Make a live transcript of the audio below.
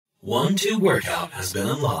1-2 workout has been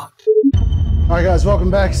unlocked. Alright guys,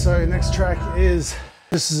 welcome back. So next track is,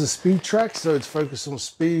 this is a speed track, so it's focused on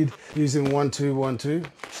speed using 1-2, 1-2.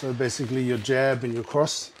 So basically your jab and your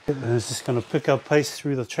cross. And it's just going to pick up pace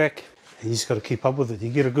through the track. And you just got to keep up with it.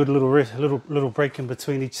 You get a good little rest, little break in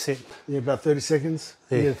between each set. Yeah, about 30 seconds.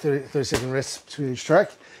 Yeah. You get a 30-second rest between each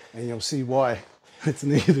track, and you'll see why it's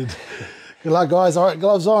needed. Good luck guys. Alright,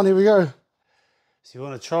 gloves on, here we go. So you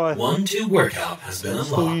want to try 1-2 workout has been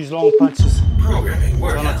still unlocked. use long punches. Programming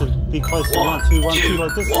Try not workout. to be close to 1-2, 1-2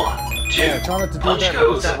 like this. 1-2. Yeah, try not to do Punch that.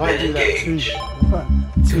 codes That have high, been do that. engaged.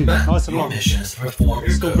 Two. Back. Nice and Your long. mission is to perform your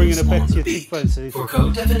Still bringing codes it back on to the your beat. cheekbone. So For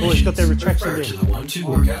code definitions, always got that retraction refer there. to the 1-2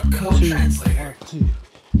 workout code translator. 2.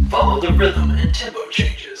 Follow the rhythm and tempo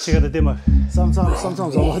changes. Check out the demo. Sometimes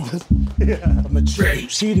I like this. Yeah. I'm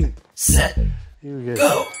cheating. Set. Here we go.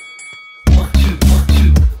 Go.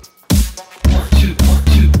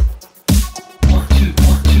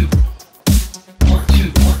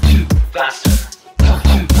 Faster.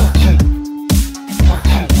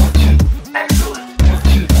 Excellent.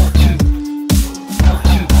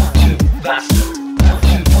 Faster.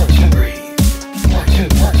 Breathe.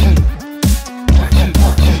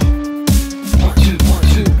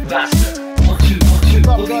 Faster. Keep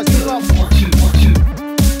up guys, keep up.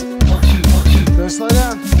 Don't slow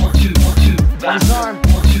down. One Faster. time.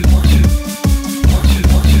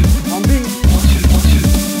 On beat.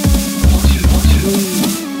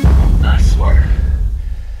 Nice work.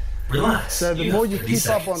 Relax. So the You more have you 30 keep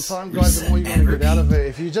up on seconds. time, guys, the more you're Reset going to get out and of it.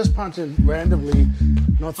 If you're just punching randomly,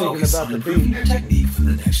 not thinking Focus about on the improving beat, your technique for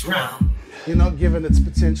the next round. you're not giving its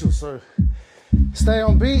potential. So stay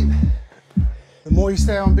on beat. The more you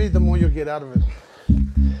stay on beat, the more you'll get out of it.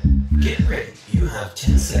 Get ready. You have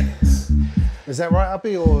 10 seconds. Is that right,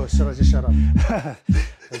 Uppy, or should I just shut up?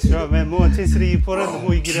 That's right, man. More intensity you put in, the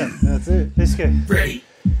more you get out. That's it. Let's go. Ready,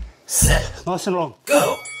 set, Nice and long.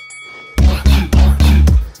 go.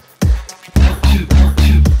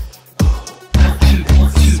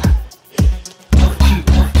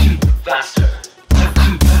 Faster.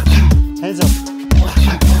 Hands up.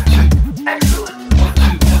 Excellent.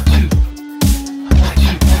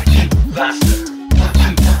 Faster.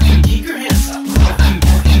 Keep your hands up.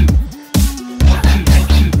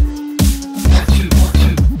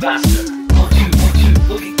 Faster.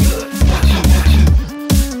 Looking good.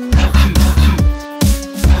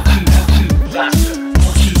 Faster.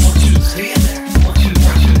 Stay in there.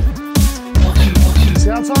 See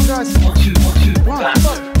how time, guys? Come on, keep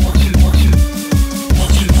up.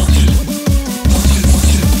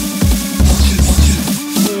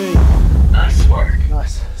 Nice work.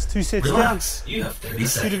 Nice. It's 2 sets Relax. You have 30 to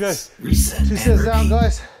seconds. go. Reset 2 and sets down, repeat.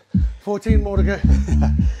 guys. 14 more to go.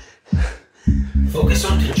 Focus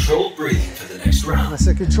on controlled breathing for the next round. I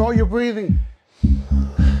said control your breathing.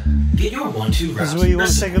 Get your 1-2 rounds. is where you want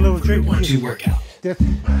to take a little for your drink. 1-2 workout. Death.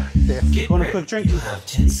 Get Want a ready. quick drink? You have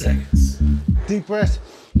 10 seconds. Deep breath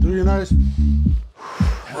through your nose,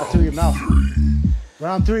 out through your mouth.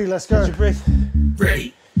 Round 3, let's go. Catch your breath.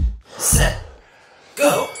 Ready, set,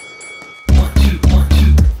 go.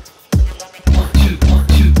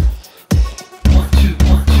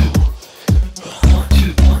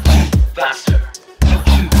 Faster.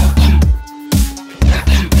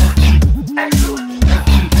 Excellent.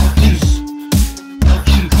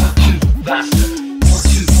 Faster.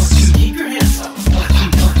 Keep your hands up.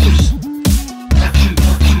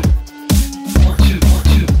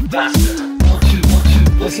 Faster.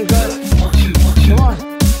 Listen, guys. Come on.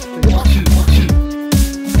 Pick it up.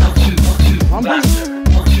 On beat.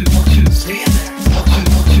 Faster. Stay in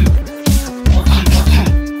there.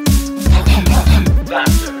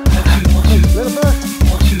 Faster. Let it burn.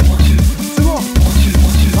 2 more.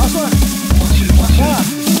 Last one. Ah.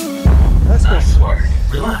 Let's go. Nice work.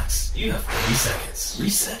 Relax. You have 30 seconds.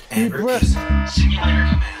 Reset and Deep repeat. breaths. Simulator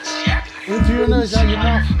commands deactivated. In through your nose, out your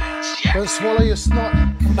mouth. Commands deactivated. Don't swallow your snot.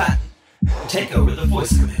 Combatant. Take over the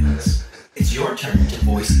voice commands. It's your turn to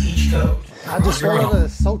voice each code. I just On your swallowed own. the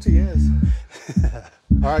salty airs.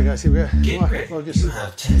 Alright guys, here we go. Get Come on, ready. focus. You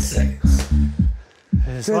have 10 seconds.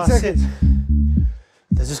 And it's 10 last set. seconds.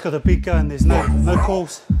 They just got the beat going. There's no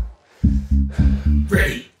calls.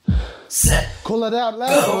 Ready, set, Call it out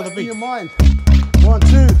loud. Go. In your mind. 1,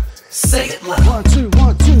 2. say it loud. 1, 2,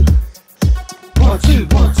 1, 2. 1, 2,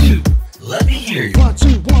 1, 2. Let me hear you. 1,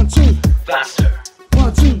 2, 1, 2. Faster.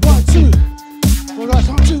 1, 2, 1, 2. Well, guys,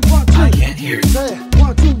 1, 2, 1, 2. I can't hear you. Say it.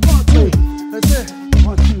 1, 2, 1, 2. That's it.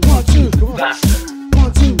 1, 2, 1, 2. Come on. Faster.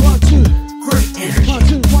 1, 2, 1, 2. Great energy. 1,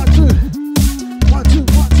 2, 1, 2. 1, 2,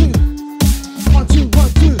 1, 2. 1, 2, 1,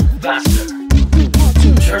 2. Faster. 1, 2, 1,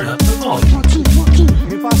 2. Turn up the volume. 1, 2, 1, 2.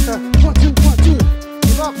 Get faster. 1, 2, 1, 2.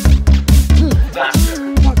 Give up.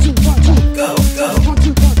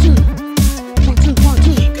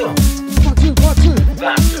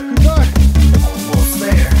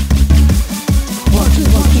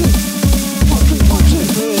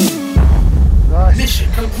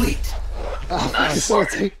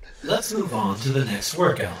 Salty. Let's move on to the next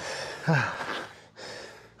workout.